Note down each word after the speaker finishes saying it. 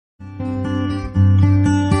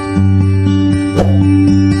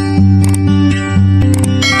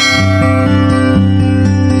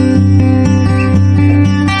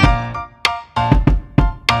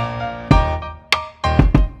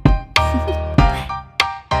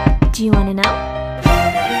Do you wanna know?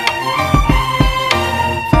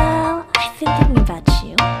 Well, I've been thinking about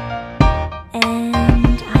you,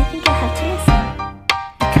 and I think I have to listen,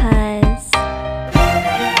 because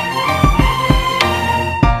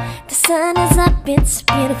the sun is up, it's a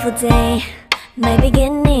beautiful day. My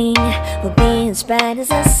beginning will be as bright as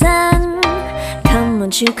the sun. Come,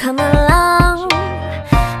 won't you come along?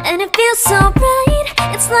 And it feels so bright,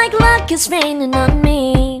 it's like luck is raining on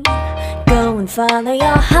me. Go and follow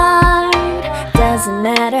your heart, doesn't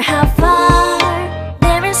matter how far.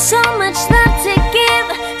 There is so much love to give,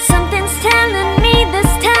 something's telling me this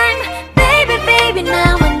time. Baby, baby,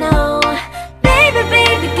 now I know. Baby,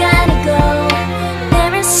 baby, gotta go.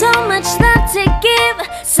 There is so much love to give,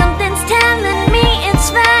 something's telling me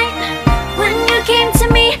it's right. When you came to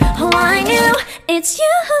me, oh I knew it's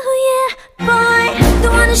you, yeah, boy. The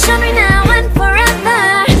one who showed me now and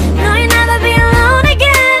forever. No, you'll never be alone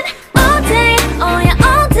again. All day, oh yeah,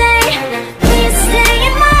 all day. Please stay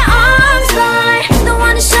in my arms, boy. The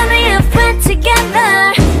one who showed me if we're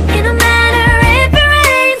together. It don't matter if it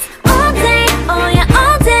rains. All day, oh yeah,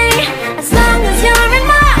 all day. As long as you're in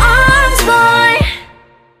my arms, boy.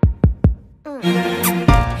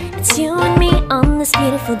 It's you and me on this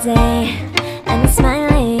beautiful day, and it's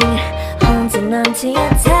smiling, holding on to you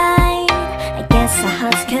tight. I guess our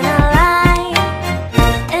hearts can align,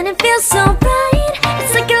 and it feels so bright.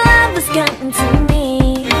 It's like your love has gotten to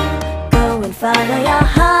me. Go and follow your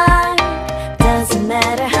heart, doesn't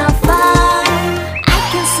matter how far. I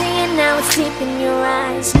can see it now, it's deep in your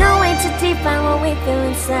eyes. No way to define what we feel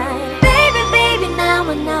inside. Baby, baby, now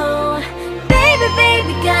I know. Baby,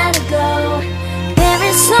 baby, gotta go. There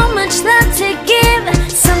is so much love to give,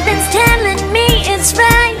 something's telling me it's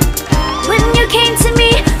right. When you came to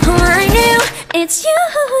me, oh I knew it's you,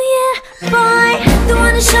 yeah, boy. The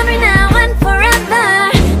one who showed me now and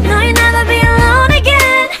forever. No, you'll never be alone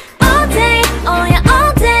again. All day, oh yeah,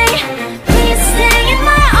 all day. Please stay in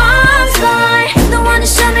my arms, boy. The one who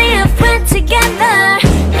showed me if we're together.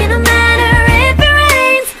 It don't matter if it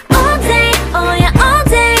rains. All day, oh yeah, all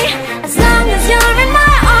day. As long as you're in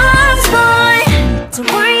my arms, boy. Don't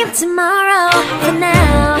worry of tomorrow, for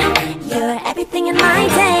now you're everything in my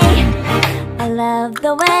day. I love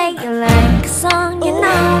the way you like a song, you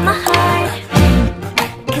know my heart.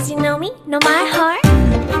 Cause you know me, know my heart.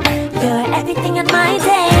 You're everything in my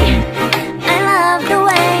day. I love the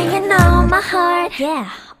way you know my heart. Yeah,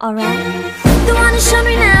 alright. The one who showed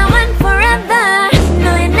me now and forever.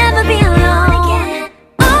 No, you'll never be alone again.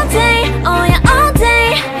 All day, oh yeah, all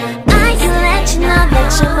day. I can let you know that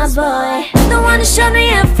you're my boy. The one who showed me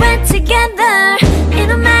if we're together. It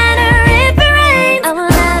don't matter if it rains. I will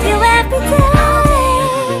love you every day.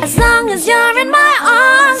 As long as you're in my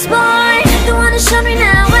arms, boy. The one who showed me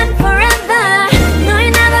now and forever. No,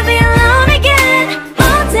 you'll never be alone again.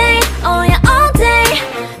 All day, oh yeah, all day.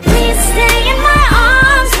 Please stay in my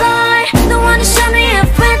arms, boy. The one who showed me if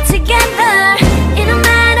we're together. It don't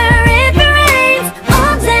matter if it rains.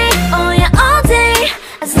 All day, oh yeah, all day.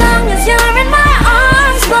 As long as you're in my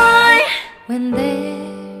arms, boy. When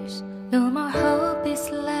there's no more hope is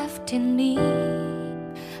left in me,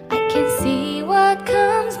 I can see what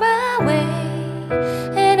comes my way,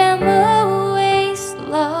 and I'm always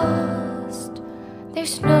lost.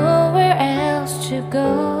 There's nowhere else to go.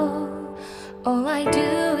 All I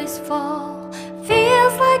do is fall.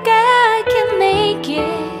 Feels like I can make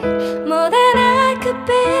it more than I could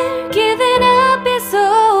bear. Giving up is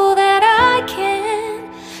all that I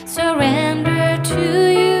can. Surrender to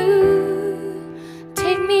you.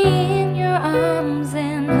 Take me in your arms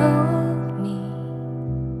and hold me.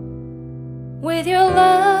 With your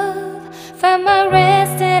love, find my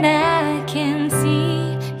rest, and I can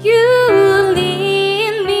see you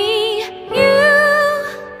lead me.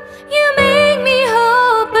 You make me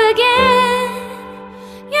hope again.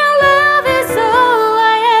 Your love is all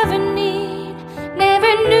I ever need.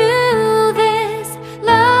 Never knew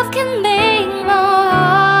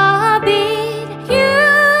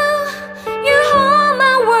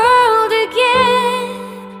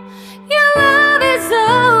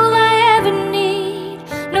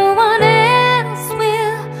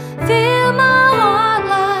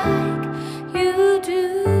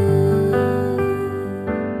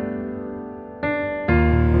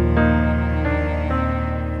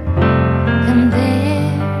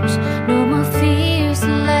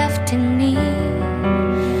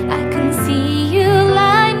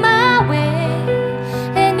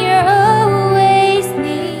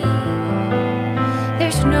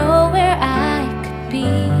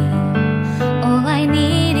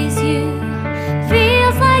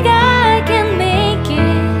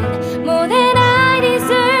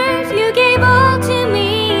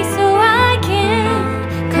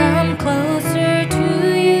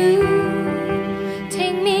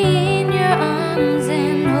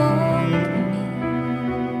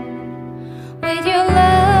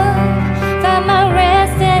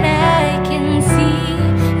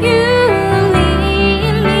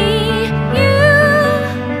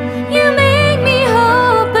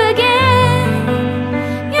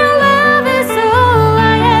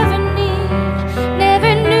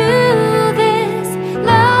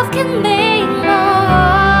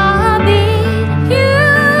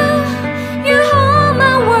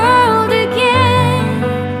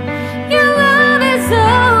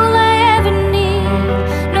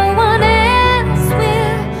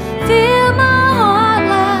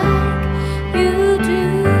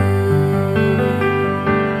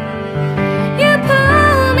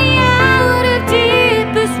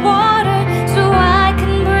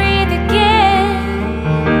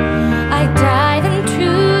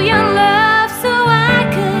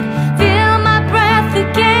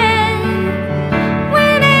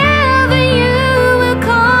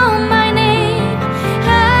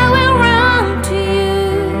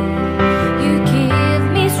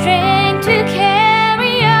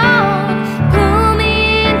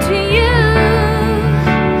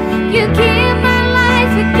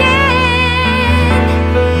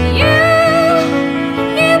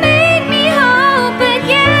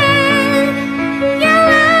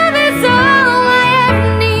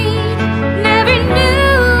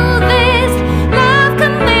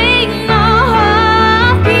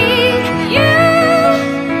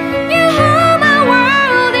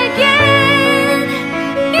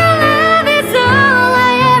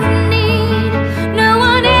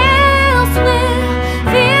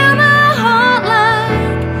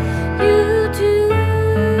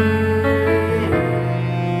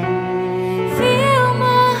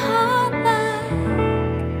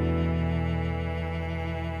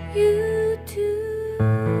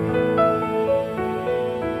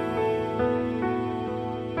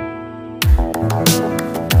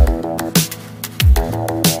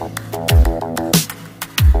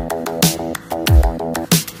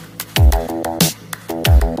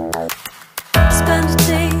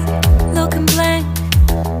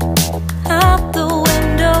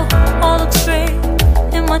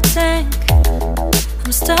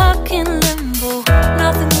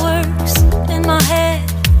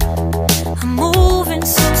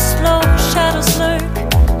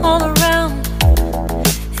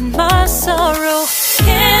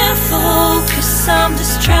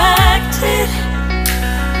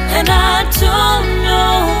told